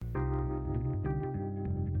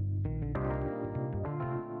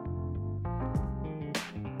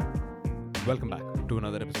Welcome back to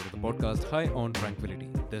another episode of the podcast High on Tranquility.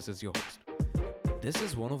 This is your host. This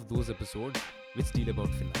is one of those episodes which deal about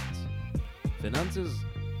finance. Finance is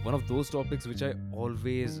one of those topics which I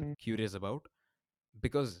always curious about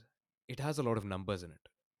because it has a lot of numbers in it.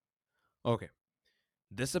 Okay,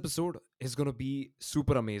 this episode is going to be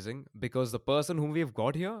super amazing because the person whom we've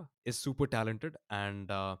got here is super talented and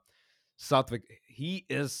Satvik. He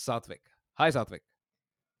is Satvik. Hi, Satvik.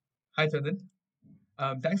 Hi, Chandan.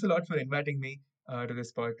 Thanks a lot for inviting me to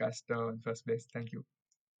this podcast in first place. Thank you.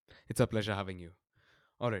 It's a pleasure having you.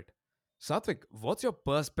 All right. Satvik, what's your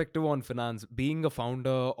perspective on finance being a founder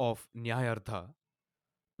of Nyayartha,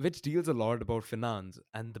 which deals a lot about finance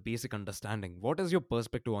and the basic understanding? What is your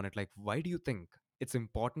perspective on it? Like, why do you think it's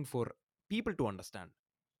important for people to understand?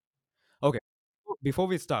 Okay. Before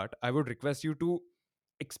we start, I would request you to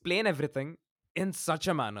explain everything in such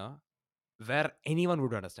a manner where anyone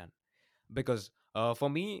would understand. Because for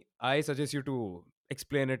me, I suggest you to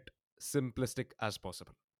explain it simplistic as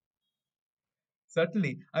possible.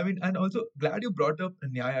 Certainly. I mean, and also glad you brought up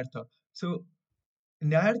Nyayartha. So,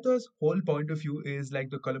 Nyayartha's whole point of view is like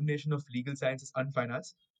the culmination of legal sciences and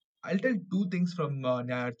finance. I'll tell two things from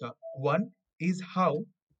Nyayartha. One is how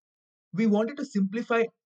we wanted to simplify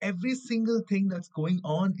every single thing that's going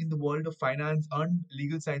on in the world of finance and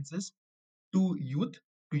legal sciences to youth,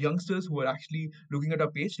 to youngsters who are actually looking at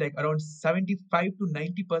our page. Like around 75 to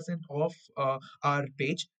 90% of our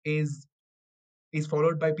page is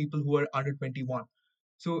followed by people who are under 21.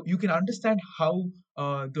 So you can understand how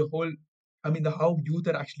the whole the how youth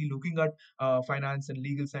are actually looking at finance and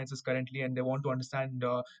legal sciences currently, and they want to understand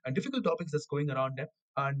difficult topics that's going around them.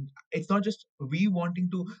 And it's not just we wanting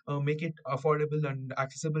to make it affordable and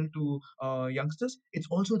accessible to youngsters. It's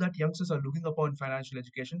also that youngsters are looking upon financial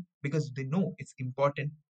education because they know it's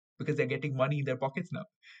important, because they're getting money in their pockets now.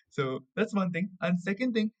 So that's one thing. And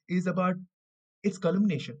second thing is about its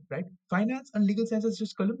culmination, right? Finance and legal sciences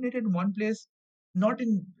just culminated in one place, not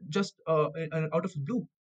in just out of the blue.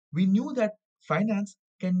 We knew that finance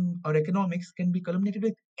can or economics can be culminated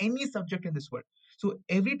with any subject in this world. So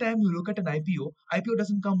every time you look at an IPO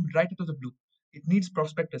doesn't come right out of the blue. It needs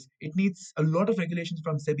prospectus. It needs a lot of regulations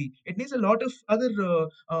from SEBI. It needs a lot of other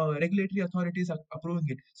regulatory authorities approving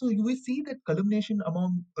it. So you will see that culmination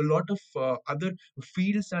among a lot of other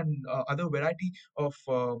fields and other variety of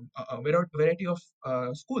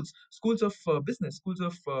schools of business, schools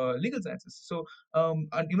of legal sciences, so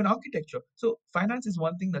and even architecture. So finance is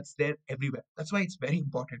one thing that's there everywhere. That's why it's very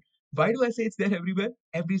important. Why do I say it's there everywhere?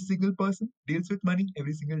 Every single person deals with money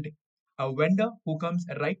every single day. A vendor who comes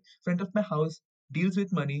right front of my house deals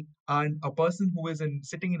with money, and a person who is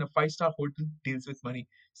sitting in a five-star hotel deals with money.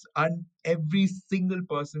 And every single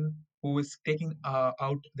person who is taking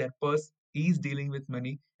out their purse is dealing with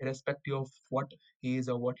money, irrespective of what he is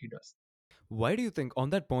or what he does. Why do you think,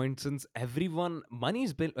 on that point, since everyone, money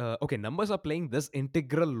is built, okay, numbers are playing this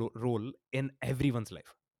integral role in everyone's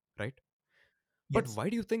life, right? But Yes. why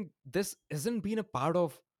do you think this isn't been a part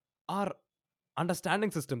of our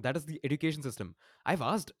understanding system, that is the education system? I've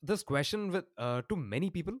asked this question with to many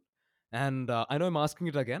people, and I know I'm asking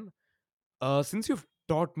it again. Since you've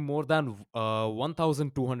taught more than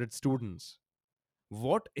 1200 students,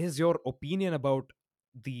 what is your opinion about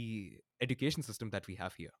the education system that we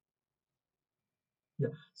have here? Yeah.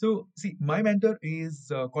 So, see, my mentor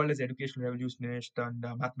is called as educational revolutionist and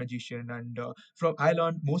math magician, and from I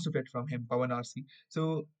learned most of it from him, Pawan RC.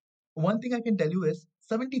 So, one thing I can tell you is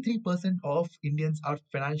 73% of Indians are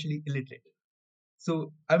financially illiterate.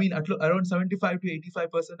 So, I mean, around 75 to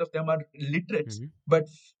 85% of them are literate, Mhm. but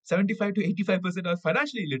 75 to 85% are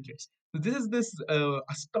financially illiterate. So, this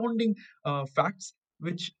astounding facts,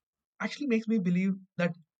 which actually makes me believe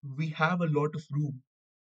that we have a lot of room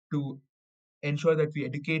to ensure that we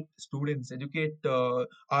educate students, educate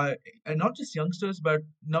and not just youngsters, but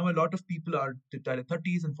now a lot of people are in their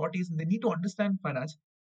 30s and 40s, and they need to understand finance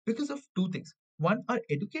because of two things. One, our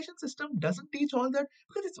education system doesn't teach all that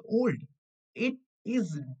because it's old. It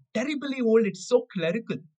is terribly old. It's so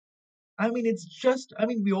clerical. I mean, it's just, I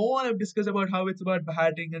mean, we all have discussed about how it's about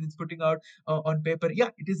beheading and it's putting out on paper. Yeah,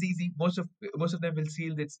 it is easy. Most of them will see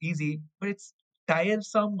that it's easy, but it's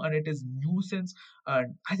tiresome and it is nuisance.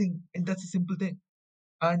 And I think and that's a simple thing.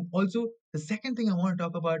 And also, the second thing I want to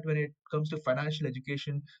talk about when it comes to financial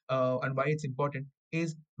education and why it's important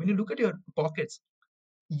is when you look at your pockets,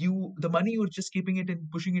 the money you're just keeping it and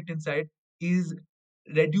pushing it inside is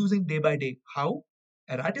reducing day by day. How?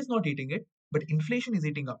 A rat is not eating it, but inflation is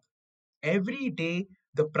eating up. Every day,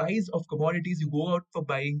 the price of commodities you go out for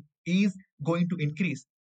buying is going to increase,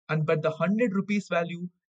 and but the 100 rupees value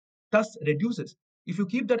thus reduces. If you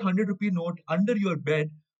keep that 100 rupee note under your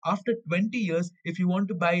bed, after 20 years, if you want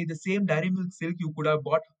to buy the same dairy milk silk you could have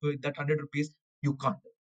bought with that 100 rupees, you can't,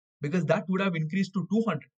 because that would have increased to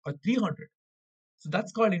 200 or 300. So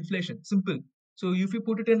that's called inflation. Simple. So if you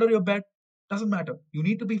put it under your bed, doesn't matter. You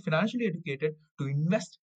need to be financially educated to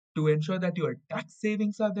invest, to ensure that your tax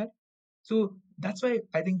savings are there. So that's why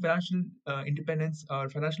I think financial independence or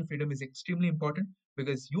financial freedom is extremely important,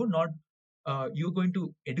 because you're going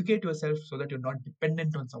to educate yourself so that you're not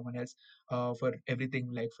dependent on someone else for everything,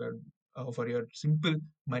 like for your simple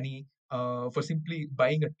money, for simply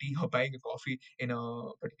buying a tea or buying a coffee in a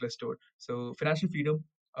particular store. So financial freedom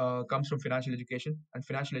comes from financial education, and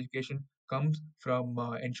financial education comes from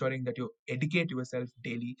ensuring that you educate yourself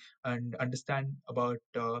daily and understand about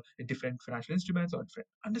different financial instruments, or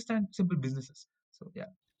understand simple businesses. So yeah.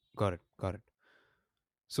 Got it. Got it.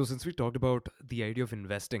 So since we talked about the idea of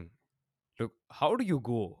investing, look, how do you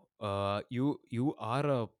go? You are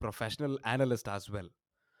a professional analyst as well.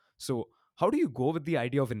 So how do you go with the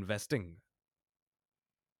idea of investing?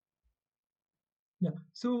 Yeah.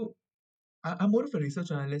 So I'm more of a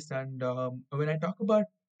research analyst, and when I talk about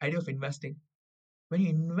idea of investing, when you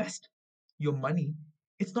invest your money,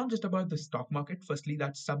 it's not just about the stock market. Firstly,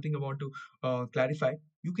 that's something I want to clarify.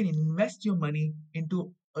 You can invest your money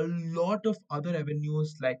into a lot of other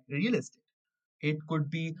avenues like real estate. It could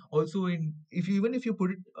be also in, if you, even if you put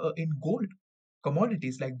it in gold,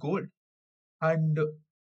 commodities like gold, and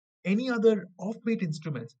any other offbeat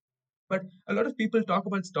instruments. But a lot of people talk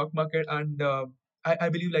about stock market, and I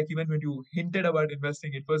believe, like, even when you hinted about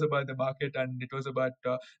investing, it was about the market, and it was about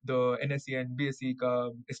the NSE and BSE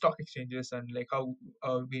stock exchanges, and like how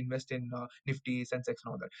we invest in Nifty, Sensex,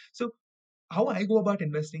 and all that. So how I go about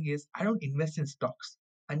investing is, I don't invest in stocks.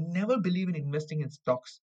 I never believe in investing in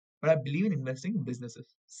stocks, but I believe in investing in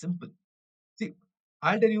businesses. Simple. See,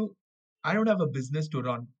 I'll tell you, I don't have a business to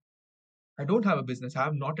run. I don't have a business. I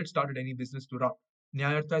have not yet started any business to run.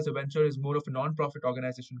 Nyayartha as a venture is more of a non-profit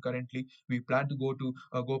organization currently. We plan to go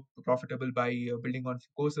profitable by building on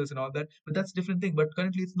courses and all that, but that's a different thing. But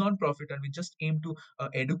currently it's non-profit, and we just aim to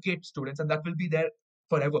educate students, and that will be there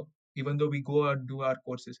forever. Even though we go and do our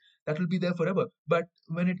courses, that will be there forever. But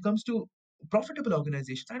when it comes to profitable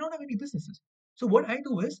organizations, I don't have any businesses. So what I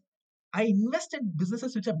do is, I invest in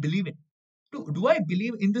businesses which I believe in. Do I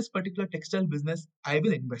believe in this particular textile business? I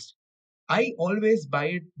will invest. I always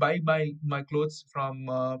buy my clothes from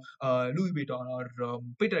Louis Vuitton or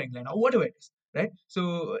Peter England or whatever it is, right?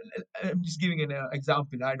 So I'm just giving an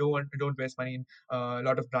example. I don't waste money in a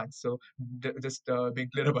lot of brands. So just being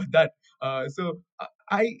clear about that.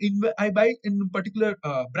 I buy in particular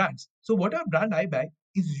brands. So whatever brand I buy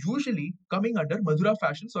is usually coming under Madhura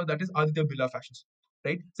Fashions, or that is Aditya Birla Fashions,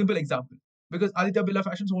 right? Simple example, because Aditya Birla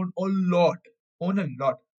Fashions own a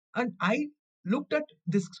lot, and I looked at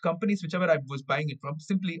these companies, whichever I was buying it from,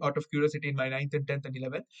 simply out of curiosity in my ninth and 10th and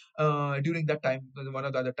 11th, during that time, one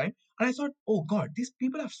or the other time. And I thought, oh God, these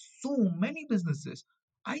people have so many businesses.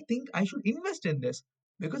 I think I should invest in this,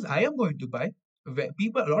 because I am going to buy. A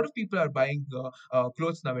lot of people are buying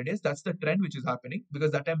clothes nowadays. That's the trend which is happening,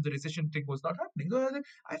 because that time the recession thing was not happening. So I was like,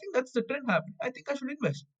 I think that's the trend happening. I think I should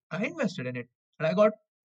invest. I invested in it, and I got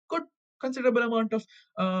good considerable amount of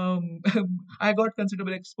um, I got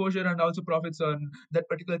considerable exposure and also profits on that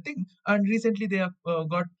particular thing. And recently they have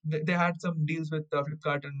they had some deals with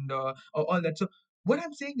Flipkart and all that. So what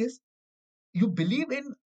I'm saying is, you believe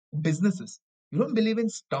in businesses, you don't believe in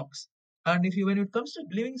stocks. And if you, when it comes to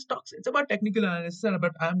believing stocks, it's about technical analysis, and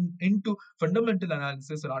but I'm into fundamental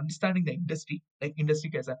analysis or understanding the industry, like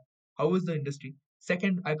industry kaisa, how is the industry.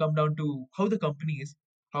 Second, I come down to how the company is,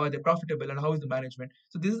 how are they profitable, and how is the management.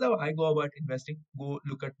 So this is how I go about investing. Go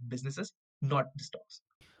look at businesses, not the stocks.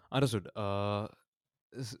 Understood.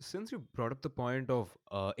 Since you brought up the point of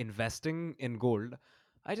investing in gold,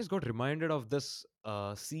 I just got reminded of this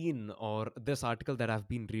scene or this article that I've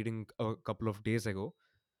been reading a couple of days ago,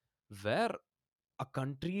 where a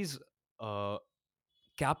country's uh,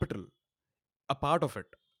 capital, a part of it,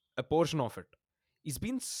 a portion of it, is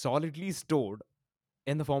being solidly stored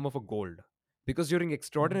in the form of a gold, because during Mhm.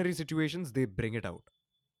 extraordinary situations they bring it out.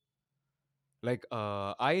 Like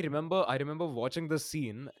I remember watching this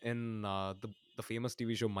scene in the famous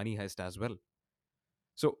TV show Money Heist as well.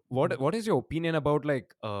 So Mhm. what is your opinion about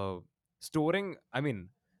like storing, I mean,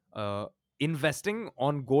 uh, investing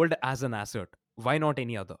on gold as an asset? Why not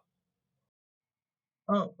any other?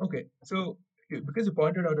 Oh, okay. So because you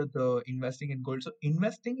pointed out at the investing in gold, so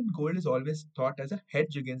investing in gold is always thought as a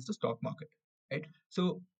hedge against the stock market, right?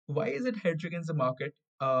 So why is it hedge against the market?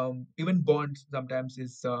 Even bonds sometimes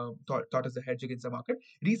is thought as a hedge against the market.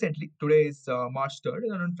 Recently, today is March 3rd,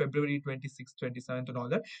 and on February 26th, 27th, and all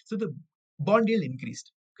that. So the bond yield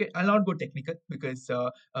increased. Okay, I'll not go technical because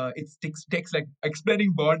it takes like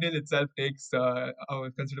explaining bond deal itself takes a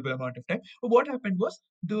considerable amount of time. But what happened was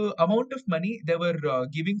the amount of money they were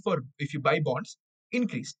giving for if you buy bonds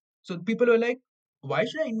increased. So people were like, why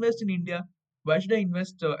should I invest in India? Why should I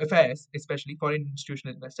invest FIS, especially foreign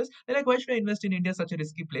institutional investors? They're like, why should I invest in India, such a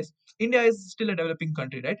risky place? India is still a developing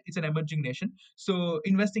country, right? It's an emerging nation. So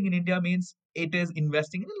investing in India means it is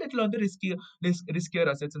investing in a little on the riskier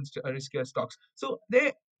assets and riskier stocks. So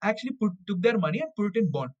they actually took their money and put it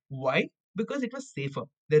in bond. Why? Because it was safer.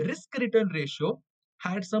 The risk return ratio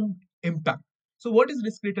had some impact. So what is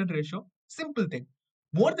risk return ratio? Simple thing.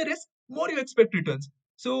 More the risk, more you expect returns.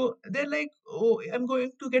 So they're like, oh, I'm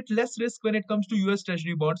going to get less risk when it comes to US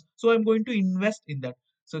Treasury bonds. So I'm going to invest in that.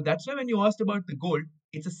 So that's why when you asked about the gold,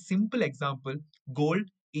 it's a simple example. Gold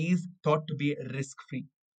is thought to be risk free,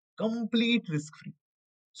 complete risk free.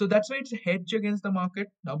 So that's why it's a hedge against the market.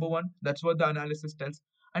 Number one, that's what the analysis tells.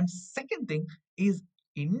 And second thing is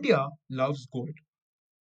India loves gold.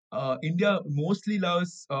 India mostly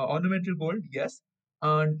loves ornamental gold, yes.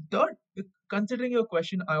 And third, considering your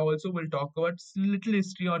question, I also will talk about little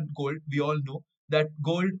history on gold. We all know that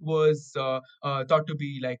gold was thought to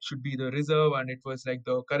be like should be the reserve, and it was like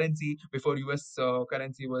the currency before US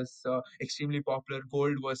currency was extremely popular.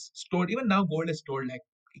 Gold was stored. Even now, gold is stored like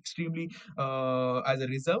extremely as a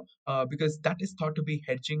reserve because that is thought to be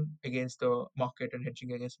hedging against the market and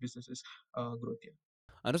hedging against businesses growth. Yeah.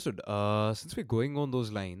 Understood. Since we're going on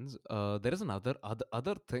those lines, there is another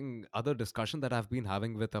thing, other discussion that I've been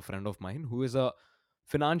having with a friend of mine who is a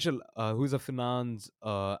finance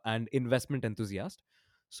and investment enthusiast.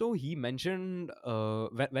 So he mentioned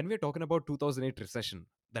when we're talking about 2008 recession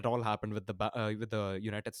that all happened with with the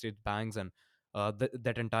United States banks and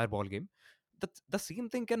that entire ball game. That the same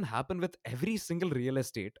thing can happen with every single real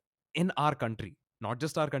estate in our country, not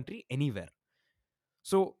just our country, anywhere.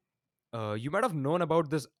 So you might have known about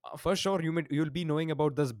this. For sure, you'll be knowing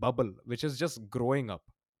about this bubble, which is just growing up.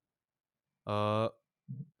 Uh,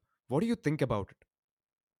 what do you think about it?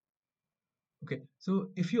 Okay, so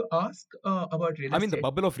if you ask about real I mean, the estate,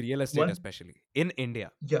 bubble of real estate, one, especially in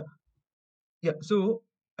India. yeah, yeah. So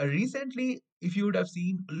recently, if you would have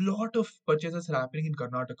seen a lot of purchases are happening in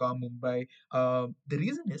Karnataka, Mumbai, the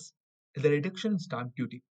reason is the reduction in stamp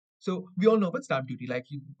duty. So we all know about stamp duty, like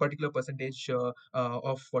particular percentage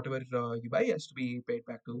of whatever you buy has to be paid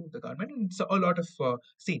back to the government. And it's a lot of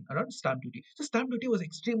seen around stamp duty. So stamp duty was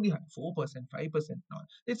extremely high, 4%, 5% now.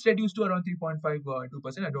 It's reduced to around 3.5,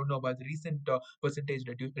 2%. I don't know about the recent percentage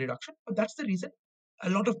reduction, but that's the reason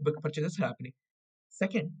a lot of big purchases are happening.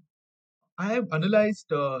 Second, I have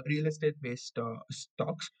analyzed real estate based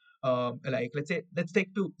stocks. Like let's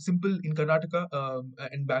take to simple in Karnataka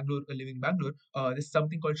in Bangalore, living in Bangalore. There's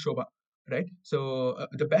something called Shobha, right? So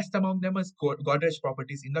the best among them is Godrej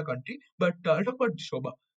properties in the country. But I'll talk about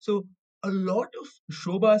Shobha. So a lot of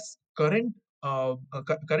Shobha's current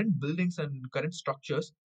buildings and current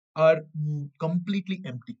structures are completely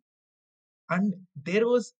empty. And there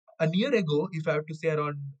was a year ago, if I have to say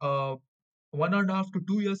around 1.5 to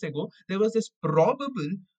 2 years ago, there was this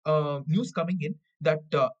probable news coming in that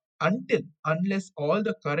unless all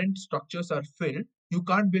the current structures are filled, you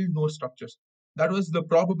can't build more structures. That was the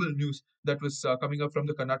probable news that was coming up from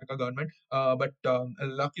the Karnataka government. But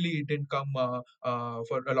luckily, it didn't come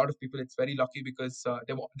for a lot of people. It's very lucky because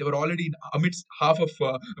they were already amidst half of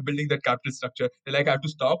building that capital structure. They're like, I have to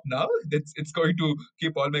stop now. It's going to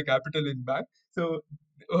keep all my capital in back. So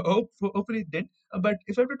hopefully it did. But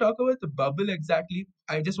if I have to talk about the bubble exactly,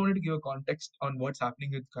 I just wanted to give a context on what's happening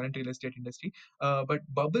with current real estate industry. But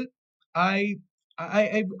bubble, I I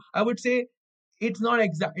I, I would say it's not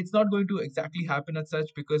going to exactly happen as such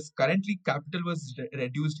because currently capital was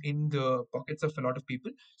reduced in the pockets of a lot of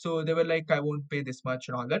people, so they were like, I won't pay this much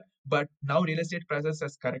and all that. But now real estate prices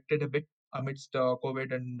has corrected a bit amidst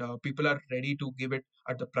COVID, and people are ready to give it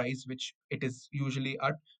at the price which it is usually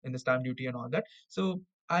at in the stamp duty and all that. So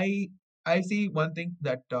i I see one thing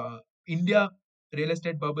that India real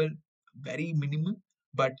estate bubble very minimal.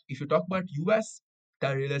 But if you talk about US,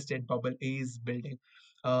 the real estate bubble is building.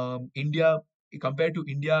 India, compared to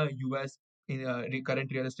India, US in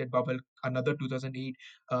current real estate bubble, another 2008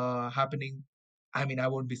 happening. I mean, I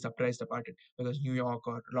won't be surprised about it because New York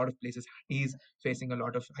or a lot of places is facing a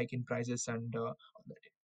lot of hike in prices and all that.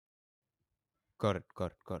 Correct,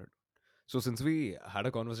 correct, correct. So since we had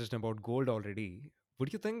a conversation about gold already,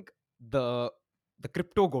 would you think the the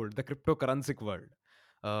crypto gold, the cryptocurrency world,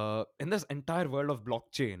 in this entire world of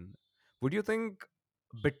blockchain, would you think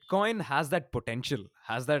Bitcoin has that potential,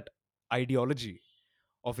 has that ideology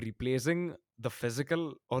of replacing the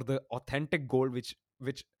physical or the authentic gold, which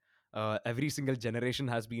every single generation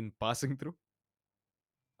has been passing through?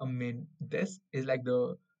 I mean, this is like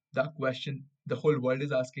the question the whole world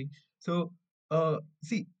is asking. So,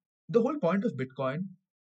 see, the whole point of Bitcoin,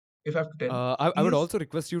 if I have to tell, I would is also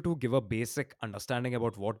request you to give a basic understanding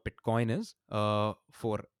about what Bitcoin is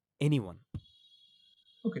for anyone.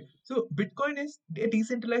 okay. So, Bitcoin is a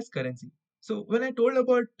decentralized currency. So, when I told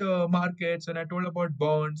about markets, when I told about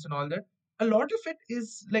bonds and all that, a lot of it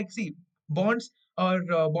is like, see, bonds or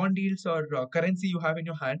bond deals or currency you have in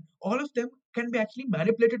your hand, all of them can be actually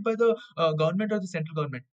manipulated by the government or the central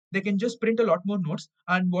government. They can just print a lot more notes,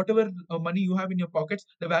 and whatever money you have in your pockets,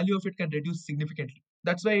 the value of it can reduce significantly.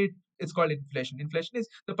 That's why it's called inflation. Inflation is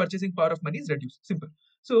the purchasing power of money is reduced. Simple.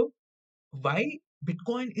 So, why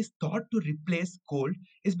Bitcoin is thought to replace gold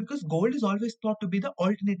is because gold is always thought to be the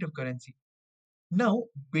alternative currency. Now,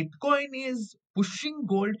 Bitcoin is pushing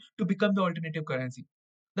gold to become the alternative currency.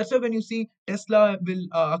 That's why when you see Tesla will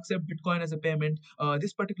accept Bitcoin as a payment,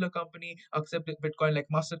 this particular company accept Bitcoin like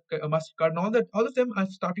Mastercard, and all of them are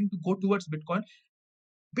starting to go towards Bitcoin.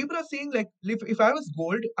 People are saying like if I was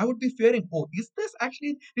gold, I would be fearing, oh, is this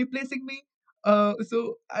actually replacing me?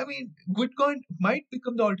 So I mean, Bitcoin might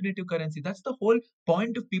become the alternative currency. That's the whole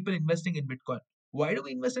point of people investing in Bitcoin. Why do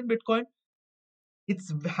we invest in Bitcoin?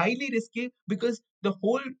 It's highly risky because the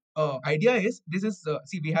whole idea is this is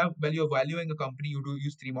see, we have value of valuing a company. You do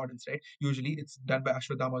use three models, right? Usually it's done by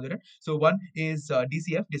Ashwat Damodaran. So one is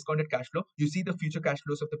DCF, discounted cash flow. You see the future cash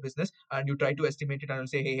flows of the business and you try to estimate it and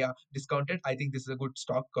say, hey, yeah, discounted, I think this is a good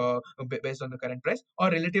stock based on the current price.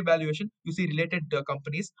 Or relative valuation, you see related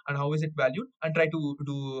companies and how is it valued and try to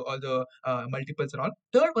do all the multiples and all.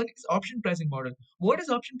 Third one is option pricing model. What is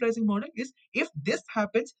option pricing model is, if this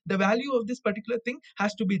happens, the value of this particular thing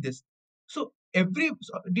has to be this. So did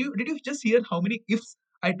you just hear how many ifs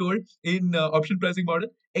I told in option pricing model?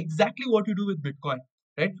 Exactly what you do with Bitcoin,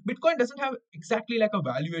 right? Bitcoin doesn't have exactly like a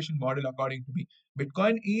valuation model according to me.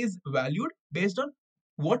 Bitcoin is valued based on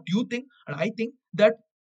what you think, and I think that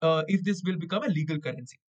if this will become a legal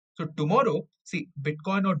currency. So tomorrow, see,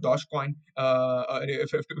 Bitcoin or Dogecoin,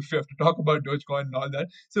 if you have to talk about Dogecoin and all that.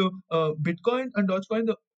 So Bitcoin and Dogecoin,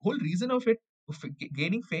 the whole reason of it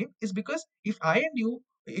gaining fame is because if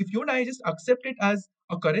you and I just accept it as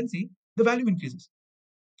a currency, the value increases.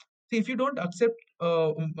 See, if you don't accept,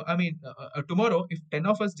 tomorrow, if 10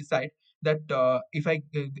 of us decide that if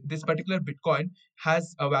this particular Bitcoin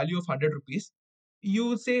has a value of 100 rupees,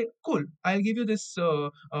 you say, cool, I'll give you this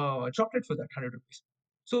chocolate for that 100 rupees.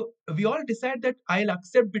 So we all decide that I'll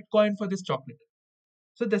accept Bitcoin for this chocolate.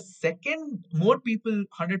 So the second more people,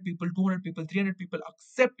 100 people, 200 people, 300 people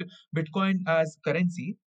accept Bitcoin as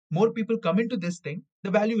currency, more people come into this thing,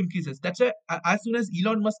 the value increases. That's why as soon as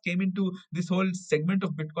Elon Musk came into this whole segment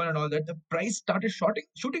of Bitcoin and all that, the price started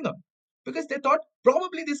shooting up because they thought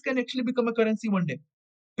probably this can actually become a currency one day.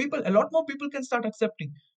 A lot more people can start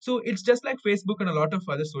accepting. So it's just like Facebook and a lot of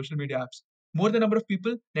other social media apps. More the number of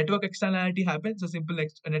people, network externality happens. So simple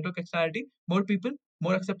network externality, more people,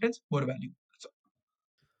 more acceptance, more value. So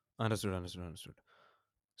Understood, understood, understood.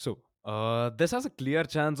 So, this has a clear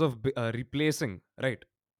chance of replacing, right?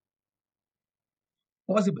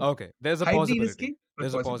 possible. Okay, there's a Highly possibility. risky, but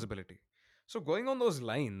There's a possible. possibility. So, going on those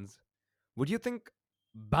lines, would you think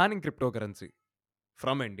banning cryptocurrency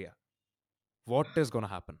from India, what is going to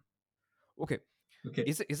happen? Okay, Okay.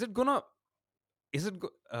 is it gonna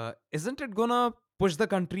isn't it gonna push the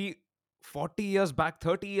country 40 years back,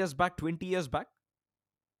 30 years back, 20 years back?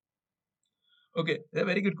 Okay. A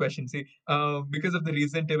very good question. See, because of the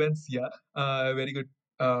recent events, yeah, very good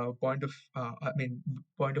point of,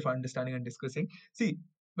 point of understanding and discussing. See,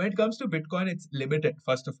 when it comes to Bitcoin, it's limited.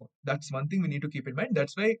 First of all, that's one thing we need to keep in mind.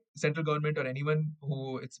 That's why central government or anyone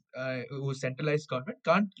who centralized government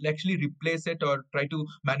can't actually replace it or try to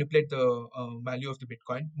manipulate the value of the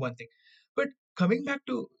Bitcoin. One thing, but coming back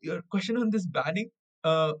to your question on this banning,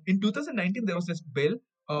 in 2019 there was this bill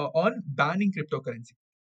on banning cryptocurrency,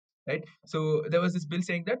 right? So there was this bill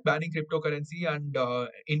saying that banning cryptocurrency and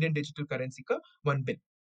Indian digital currency ka one bill.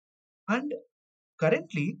 And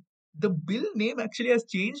currently, the bill name actually has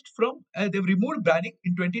changed from they've removed banning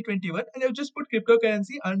in 2021 and they've just put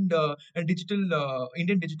cryptocurrency and digital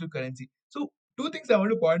Indian digital currency. So two things I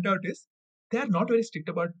want to point out is they are not very strict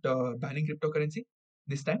about banning cryptocurrency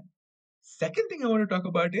this time. Second thing I want to talk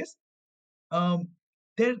about is um,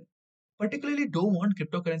 they particularly don't want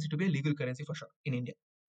cryptocurrency to be a legal currency for sure in India,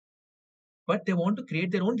 but they want to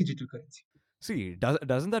create their own digital currency. See,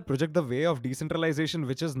 doesn't that project the way of decentralization,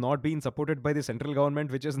 which is not being supported by the central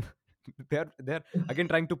government, which is they're again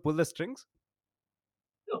trying to pull the strings?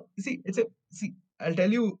 No, see, it's a see. I'll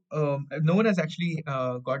tell you, no one has actually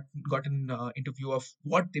gotten into view of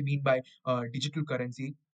what they mean by digital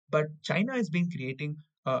currency. But China has been creating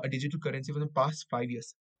a digital currency for the past 5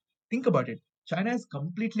 years. Think about it. China is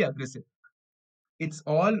completely aggressive. It's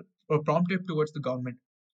all prompted towards the government.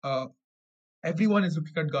 Uh, Everyone is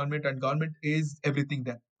looking at government, and government is everything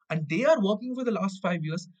there. And they are working for the last 5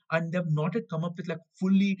 years, and they have not yet come up with like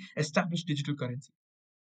fully established digital currency.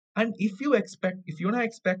 And if you and I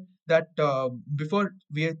expect that before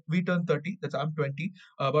we turn 30, that's I'm 20,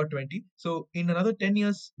 about 20. So in another 10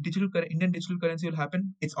 years, Indian digital currency will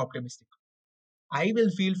happen. It's optimistic. I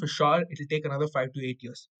will feel for sure it'll take another 5 to 8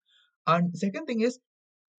 years. And second thing is,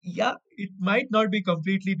 yeah, it might not be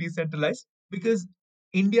completely decentralized because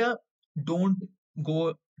India don't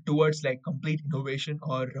go towards like complete innovation,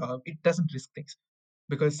 or it doesn't risk things,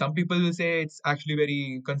 because some people will say it's actually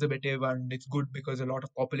very conservative and it's good because a lot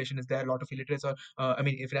of population is there, a lot of illiterates or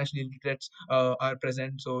financial illiterates are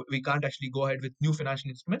present, so we can't actually go ahead with new financial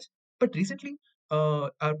instruments. But recently,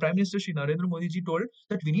 our Prime Minister Shri Narendra Modi ji told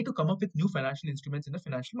that we need to come up with new financial instruments in the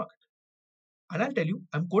financial market. And I'll tell you,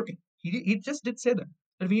 I'm quoting. He just did say that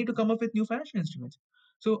we need to come up with new financial instruments.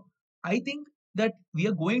 So I think that we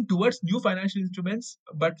are going towards new financial instruments,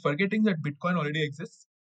 but forgetting that Bitcoin already exists.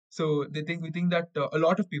 So we think that a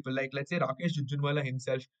lot of people, like let's say Rakesh Jhunjhunwala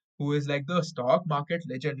himself, who is like the stock market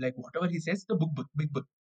legend, like whatever he says, the big book,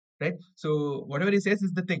 right? So whatever he says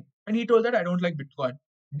is the thing. And he told that I don't like Bitcoin.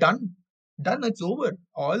 Done. Done. It's over.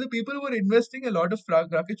 All the people who were investing, a lot of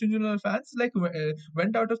Rakesh Jhunjhunwala fans, like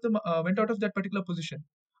went out of that particular position.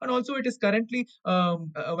 And also, it is currently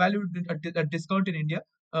valued at discount in India.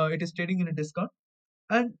 It is trading in a discount.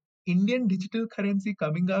 And Indian digital currency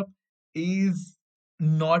coming up is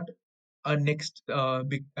not a next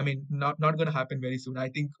big. I mean, not going to happen very soon. I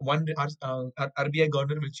think our RBI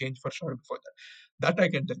governor will change for sure before that. That I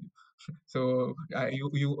can tell you. So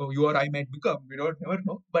you or I might become. We don't never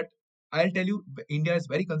know. But I'll tell you, India is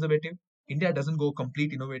very conservative. India doesn't go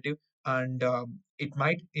complete innovative, and it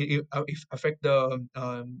might if affect the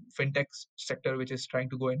fintech sector, which is trying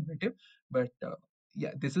to go innovative. But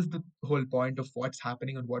yeah, this is the whole point of what's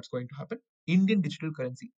happening and what's going to happen. Indian digital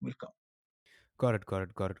currency will come. Got it, got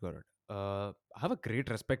it, got it, got it. I have a great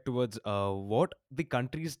respect towards what the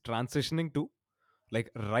country is transitioning to. Like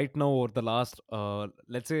right now, over the last,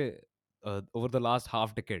 let's say, over the last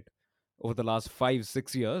half decade, over the last 5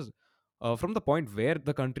 6 years, from the point where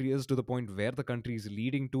the country is to the point where the country is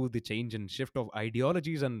leading to, the change and shift of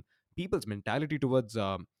ideologies and people's mentality towards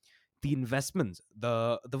the investments,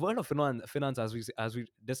 the world of finance, as we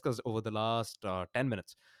discussed over the last 10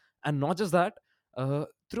 minutes, and not just that,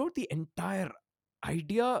 throughout the entire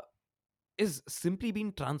idea is simply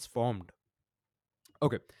being transformed.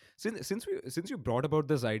 Okay, since you brought about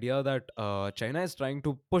this idea that China is trying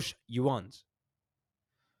to push yuans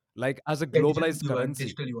like as a Yeah, globalized currency.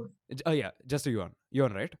 digital yuan. Yeah, just a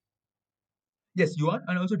yuan, right? Yes, yuan,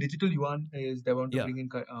 and also digital yuan is they want to Yeah, bring in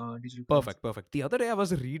digital currency. perfect, perfect. The other day I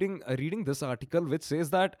was reading this article which says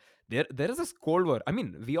that there is this cold war. I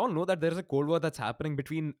mean, we all know that there is a cold war that's happening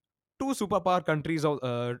between two superpower countries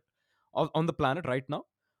on the planet right now.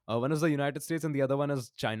 One is the United States and the other one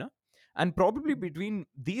is China. And probably between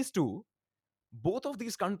these two, both of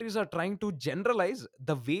these countries are trying to generalize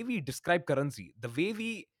the way we describe currency, the way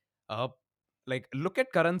we uh, like look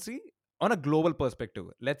at currency on a global perspective.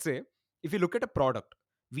 Let's say if you look at a product,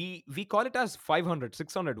 we call it as 500,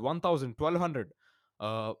 600, 1000, 1200,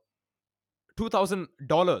 uh,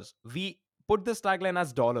 $2000. We put this tagline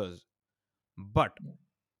as dollars. But Yeah,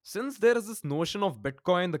 since there is this notion of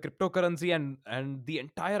Bitcoin, the cryptocurrency, and the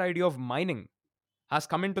entire idea of mining has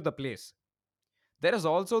come into the place, there is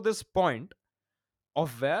also this point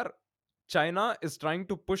of where China is trying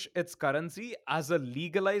to push its currency as a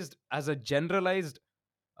legalized, as a generalized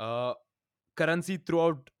uh, currency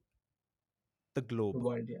throughout the the globe.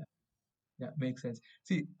 world. Yeah. Yeah, makes sense.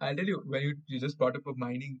 See, I'll tell you, when you just brought up of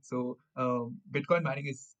mining, so Bitcoin mining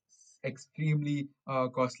is extremely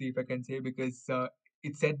costly, if I can say, because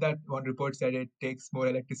it said that one report said it takes more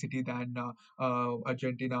electricity than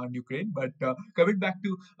Argentina and Ukraine. But coming back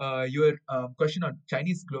to your question on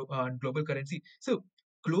on global currency, so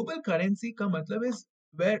global currency ka matlab is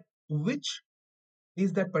where which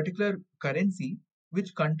is that particular currency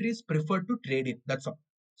which countries prefer to trade in. That's all.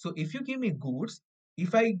 So if you give me goods,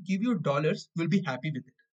 if I give you dollars, you'll be happy with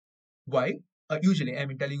it. Why? Usually, I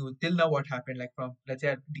mean, telling you till now what happened, like from let's say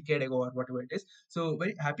a decade ago or whatever it is. So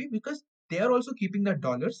very happy because they are also keeping the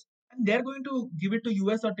dollars and they're going to give it to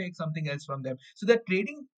US or take something else from them. So that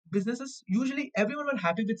trading businesses usually everyone were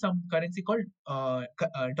happy with some currency called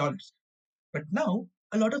dollars. But now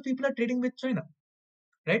a lot of people are trading with China.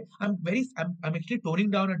 right? I'm actually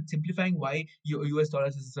toning down and simplifying why US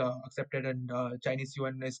dollars is accepted and Chinese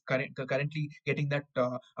yuan is currently getting that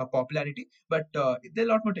popularity. But there are a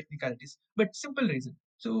lot more technicalities. But simple reason.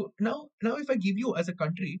 So now if I give you as a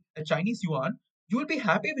country a Chinese yuan, you will be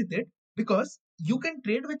happy with it because you can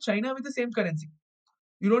trade with China with the same currency.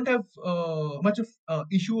 You don't have much of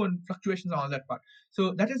issue on fluctuations on that part.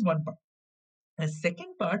 So that is one part. The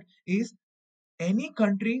second part is any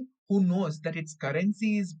country who knows that its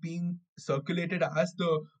currency is being circulated as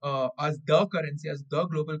the currency, as the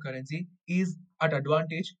global currency, is at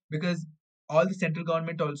advantage because all the central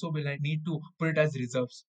government also will need to put it as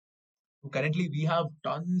reserves. Currently, we have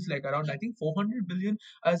tons, like around I think 400 billion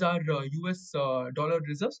as our US dollar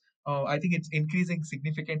reserves. I think it's increasing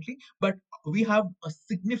significantly, but we have a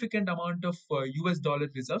significant amount of US dollar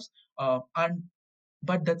reserves, and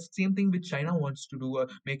but that's the same thing which China wants to do,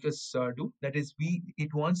 make us do. That is,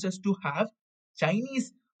 it wants us to have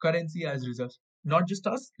Chinese currency as reserves, not just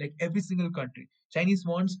us, like every single country.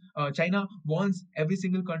 China wants every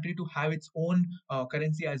single country to have its own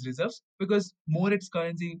currency as reserves because more its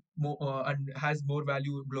currency and has more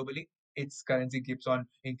value globally, its currency keeps on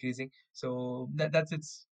increasing. So that's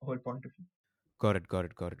its whole point of view. Got it, got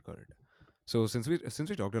it, got it, got it. So since we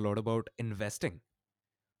talked a lot about investing,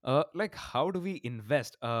 like how do we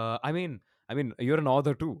invest? I mean, you're an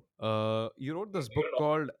author too. You wrote this book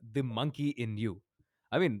called The Monkey in You.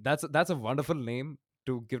 I mean, that's a wonderful name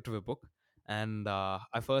to give to a book. And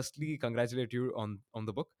I firstly congratulate you on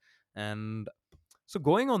the book. And so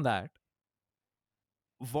going on that,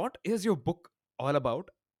 what is your book all about?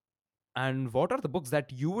 And what are the books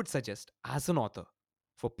that you would suggest as an author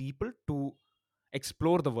for people to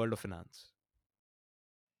explore the world of finance?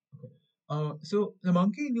 So the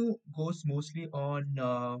monkey new goes mostly on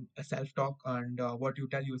a self-talk and what you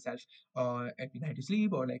tell yourself every night you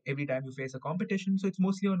sleep or like every time you face a competition. So it's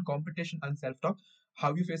mostly on competition and self-talk.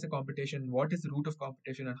 How you face a competition, what is the root of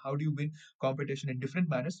competition, and how do you win competition in different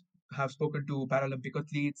manners. Have spoken to Paralympic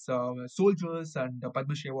athletes, soldiers, and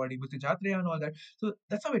Padma Shri awardee Murthy Jatreya and all that. So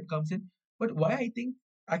that's how it comes in. But why I think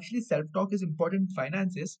actually self-talk is important in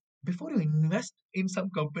finance is before you invest in some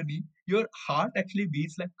company, your heart actually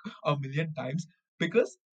beats like a million times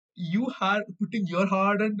because you are putting your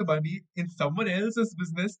hard-earned money in someone else's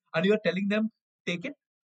business and you are telling them, take it,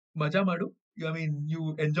 maja madu. I mean,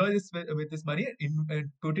 you enjoy this with this money and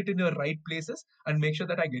put it in your right places and make sure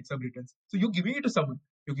that I get some returns. So you're giving it to someone.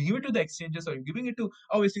 You can give it to the exchanges or you're giving it to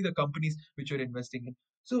obviously the companies which you're investing in.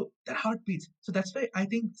 So that heart beats. So that's why I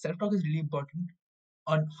think self-talk is really important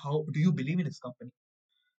on how do you believe in this company.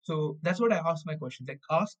 So that's what I ask my questions. Like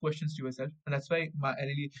ask questions to yourself, and that's why I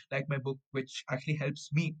really like my book, which actually helps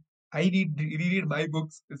me. I reread my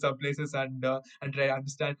books in some places and try to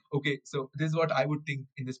understand. Okay, so this is what I would think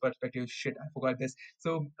in this perspective. Shit, I forgot this.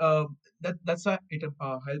 So that's why it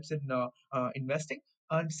helps in investing.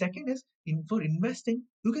 And second is in for investing,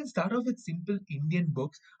 you can start off with simple Indian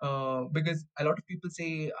books because a lot of people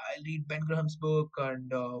say I read Ben Graham's book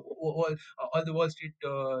and all the Wall Street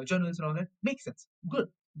journals and all that. Makes sense. Good,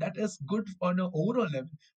 that is good on an overall level.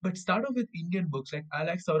 But start off with Indian books. Like I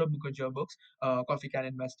like Saurabh Mukherjee books, Coffee Can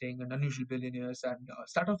Investing and Unusual Billionaires, and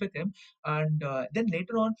start off with him. And then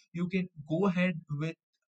later on, you can go ahead with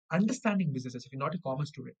understanding businesses if you're not a commerce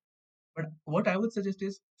student. But what I would suggest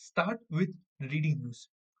is start with reading news.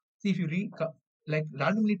 See, if you like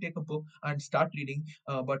randomly take a book and start reading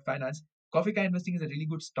about finance, Coffee Can Investing is a really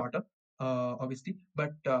good startup, obviously.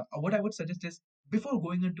 But what I would suggest is before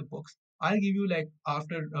going into books, I'll give you like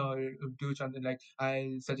after do something like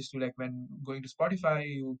I'll suggest you like when going to Spotify,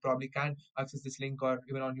 you probably can access this link or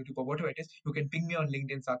even on YouTube or whatever it is. You can ping me on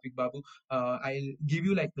LinkedIn, Satvik Babu. I'll give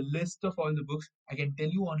you like the list of all the books. I can tell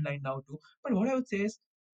you online now too. But what I would say is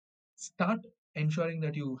start ensuring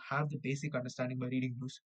that you have the basic understanding by reading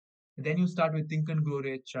news. Then you start with Think and Grow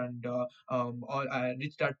Rich and all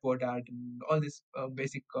Rich Dad Poor Dad and all these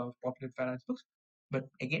basic popular finance books. But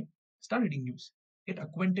again, start reading news. Get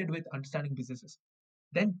acquainted with understanding businesses.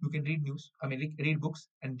 Then you can read news. I mean, read books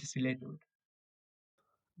and just relate to it.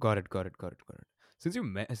 Got it, got it, got it, got it.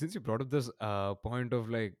 Since you brought up this point of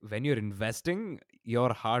like when you're investing,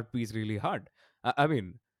 your heart beats really hard. I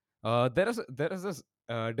mean, there is this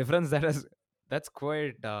difference that's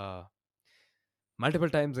quite multiple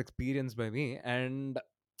times experienced by me. And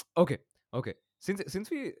okay, okay.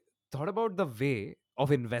 Since we thought about the way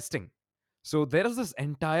of investing, so there is this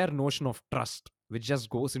entire notion of trust which just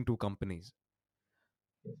goes into companies.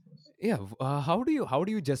 Yes, yes. Yeah, how do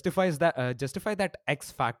you justify that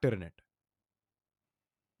X factor in it?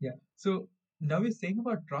 Yeah. So now we're saying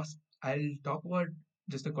about trust. I'll talk about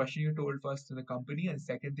just the question you told first in the company, and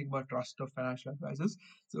second thing about trust of financial advisors.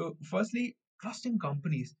 So, firstly, trust in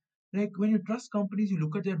companies. Like when you trust companies, you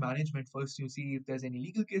look at their management first. You see if there's any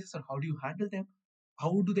legal cases or how do you handle them.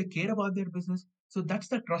 How do they care about their business? So that's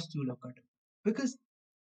the trust you look at. Because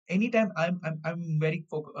anytime I'm very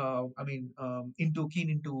into keen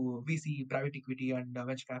into VC, private equity, and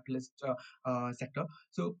venture capitalist sector.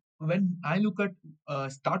 So when I look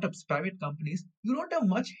at startups, private companies, you don't have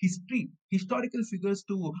much historical figures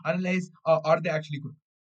to analyze. Are they actually good?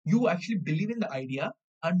 You actually believe in the idea,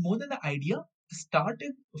 and more than the idea, the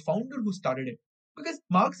started founder who started it. Because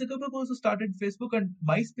Mark Zuckerberg also started Facebook, and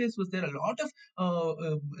MySpace was there. A lot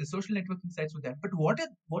of social networking sites were there. But what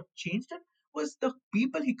changed it was the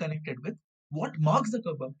people he connected with. What Mark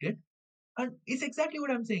Zuckerberg did, and it's exactly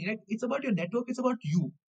what I'm saying, right? It's about your network, it's about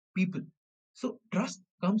you, people. So trust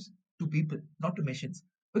comes to people, not to machines.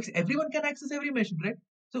 Because everyone can access every machine, right?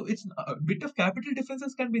 So it's a bit of capital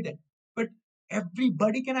differences can be there. But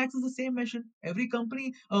everybody can access the same machine. Every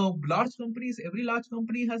company, every large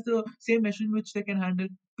company has the same machine which they can handle.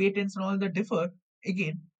 Patents and all that differ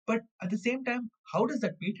again. But at the same time, how does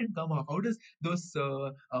that patent come out? How does those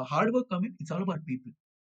hard work come in? It's all about people.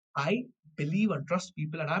 I believe and trust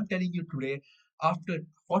people, and I'm telling you today, after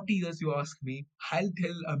 40 years, you ask me, I'll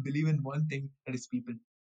tell and believe in one thing, that is people.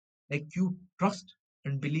 Like you trust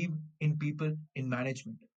and believe in people in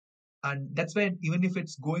management, and that's when even if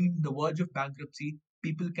it's going the verge of bankruptcy,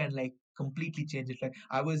 people can like completely change it. Like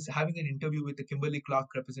I was having an interview with the Kimberly Clark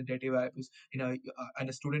representative. I was in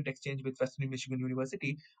a student exchange with Western Michigan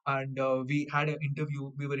University, and we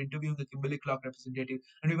were interviewing the Kimberly Clark representative,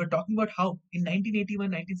 and we were talking about how in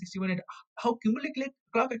 1981, 1961, how Kimberly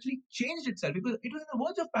Clark actually changed itself because it was on the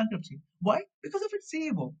verge of bankruptcy. Why? Because of its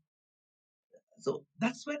CEO. So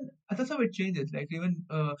that's how it changes. Like even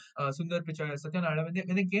Sundar Pichai, Satya Nadella,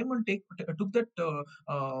 when they came and took that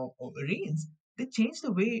reins, they changed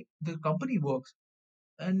the way the company works.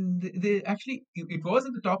 And they actually it was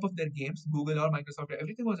at the top of their games. Google or Microsoft,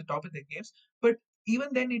 everything was at the top of their games. But even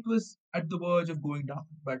then, it was at the verge of going down.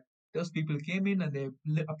 But those people came in and they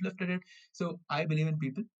uplifted it. So I believe in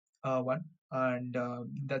people. One, and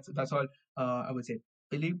that's all. I would say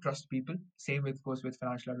believe, trust people. Same with goes with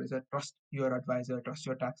financial advisor. Trust your advisor. Trust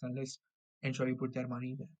your tax analyst. Ensure you put their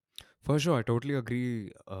money there. For sure, I totally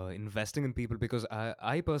agree. Investing in people, because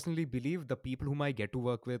I personally believe the people whom I get to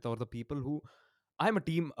work with, or the people who I'm a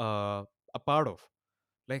team a part of,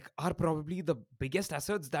 like, are probably the biggest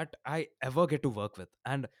assets that I ever get to work with.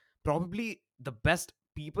 And probably the best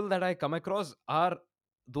people that I come across are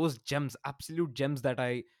those gems, absolute gems that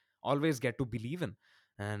I always get to believe in.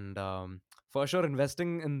 And for sure,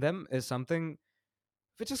 investing in them is something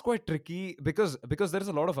which is quite tricky, because there is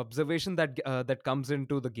a lot of observation that comes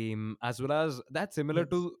into the game, as well as Yes. that's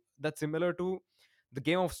similar to the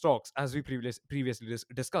game of stocks, as we previously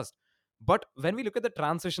discussed. But when we look at the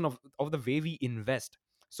transition of the way we invest,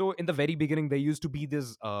 so in the very beginning there used to be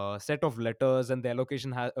this set of letters, and the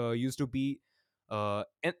allocation used to be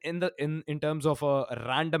in terms of a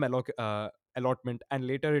random allotment, and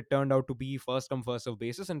later it turned out to be first come first serve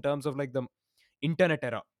basis in terms of like the internet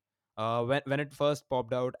era, when it first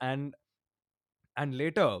popped out. And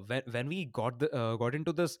later, when we got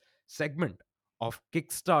into this segment of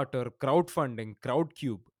Kickstarter, crowdfunding,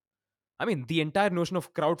 Crowdcube, I mean, the entire notion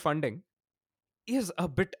of crowdfunding is a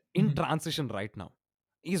bit in transition right now,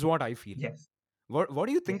 is what I feel. Yes. What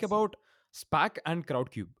do you think Yes. about SPAC and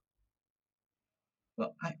Crowdcube?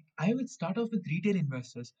 Well, I would start off with retail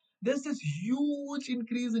investors. There's this huge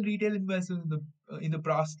increase in retail investors in the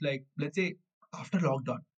past, like let's say after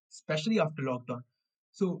lockdown, especially after lockdown.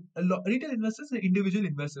 So retail investors are individual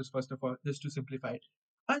investors, first of all, just to simplify it.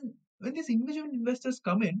 And when these individual investors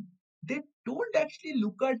come in, they don't actually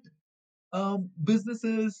look at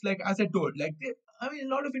businesses, like as I told, I mean,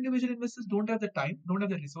 a lot of individual investors don't have the time, don't have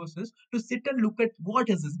the resources to sit and look at what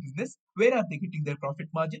is this business, where are they getting their profit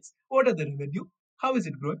margins, what are the revenue, how is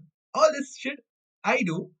it growing, all this shit. I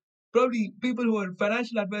do. Probably people who are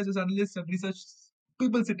financial advisors, analysts, and research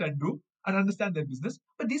people sit and do and understand their business.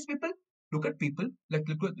 But these people look at people, like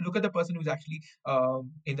look at the person who's actually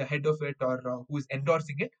in the head of it, or who is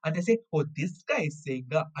endorsing it, and they say, "Oh, this guy is saying,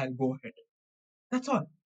 I'll go ahead." That's all.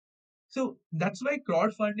 So that's why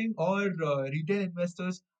crowdfunding or retail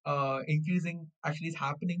investors increasing actually is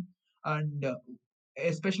happening, and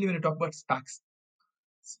especially when you talk about SPACs.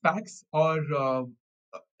 SPACs or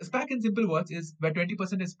SPAC in simple words is where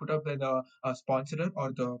 20% is put up by the sponsorer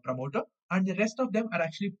or the promoter, and the rest of them are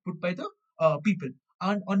actually put by the people.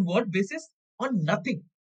 And on what basis? On nothing.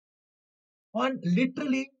 On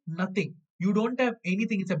literally nothing. You don't have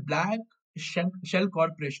anything. It's a blank. shell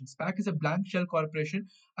corporation. SPAC is a blank shell corporation,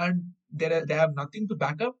 and they have nothing to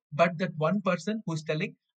back up but that one person who's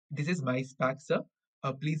telling, "This is my SPAC, sir.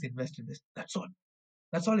 Please invest in this." That's all.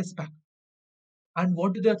 That's all is SPAC. And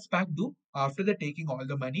what do the SPAC do after they're taking all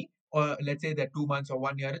the money? Or let's say that 2 months or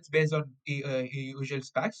 1 year, it's based on a usual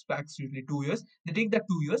SPACs. SPACs usually 2 years. They take that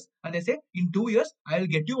 2 years and they say, in 2 years, I'll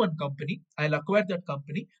get you one company, I'll acquire that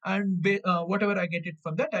company, and whatever I get it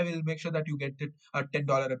from that, I will make sure that you get it at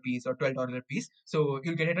 $10 a piece or $12 a piece. So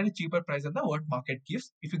you'll get it at a cheaper price than the what market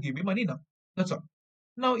gives if you give me money now. That's all.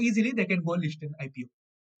 Now easily they can go list in IPO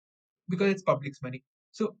because it's public's money.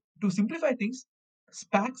 So to simplify things,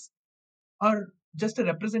 SPACs are just a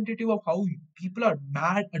representative of how people are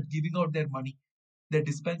mad at giving out their money, their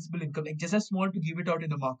dispensable income, like just as small to give it out in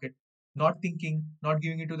the market, not thinking, not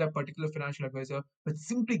giving it to that particular financial advisor, but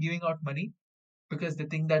simply giving out money because they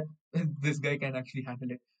think that this guy can actually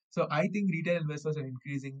handle it. So I think retail investors are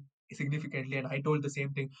increasing significantly, and I told the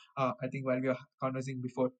same thing. I think while we were conversing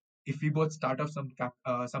before, if we both start off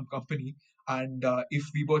some company, and if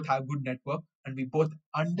we both have good network and we both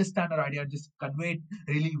understand our idea and just convey it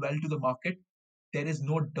really well to the market, there is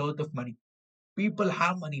no dearth of money. People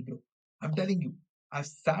have money, bro. I'm telling you. I've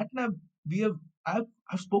sat and we have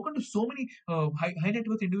I've spoken to so many high net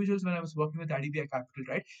worth individuals when I was working with IDBI Capital,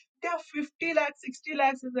 right? They have 50 lakhs, 60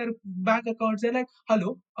 lakhs in their bank accounts. They're like,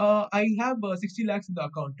 hello, I have 60 lakhs in the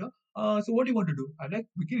account. So what do you want to do? I'm like,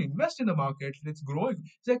 we can invest in the market. It's growing.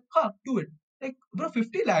 It's like, do it. Like, bro,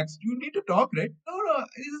 50 lakhs. You need to talk, right? No, no,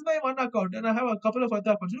 this is my one account and I have a couple of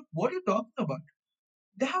other accounts. What are you talking about?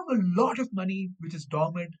 They have a lot of money which is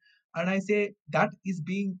dormant, and I say that is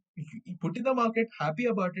being put in the market, happy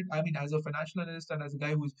about it. I mean, as a financial analyst and as a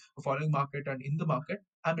guy who's following market and in the market,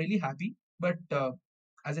 I'm really happy. But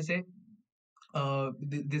as I say,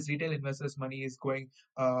 this retail investors money is going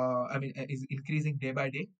is increasing day by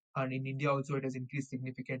day, and in India also it has increased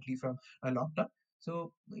significantly from a lockdown.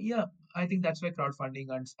 So yeah, I think that's why crowdfunding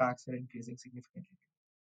and SPACs are increasing significantly.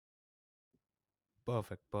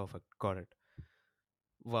 Perfect, perfect. Got it.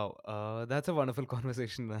 Wow, that's a wonderful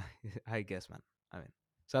conversation, I guess, man. I mean,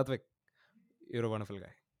 Satvik, you're a wonderful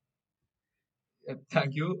guy.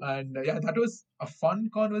 Thank you. And yeah, that was a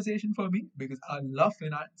fun conversation for me because I love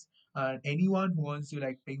finance. And anyone who wants to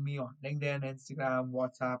like ping me on LinkedIn, Instagram,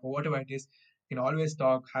 WhatsApp, or whatever it is, can always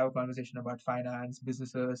talk, have a conversation about finance,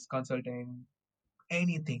 businesses, consulting,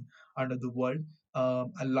 anything under the world.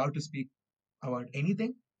 I love to speak about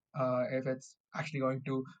anything if it's actually going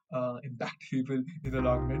to impact people in the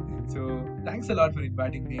long run. So thanks a lot for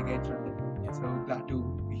inviting me again, Chandan. Yeah. So glad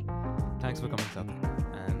to be here. Thanks for coming, Satvik.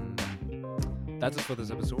 And that's it for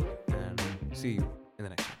this episode. And see you in the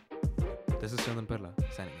next one. This is Chandan Perla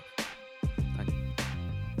signing off.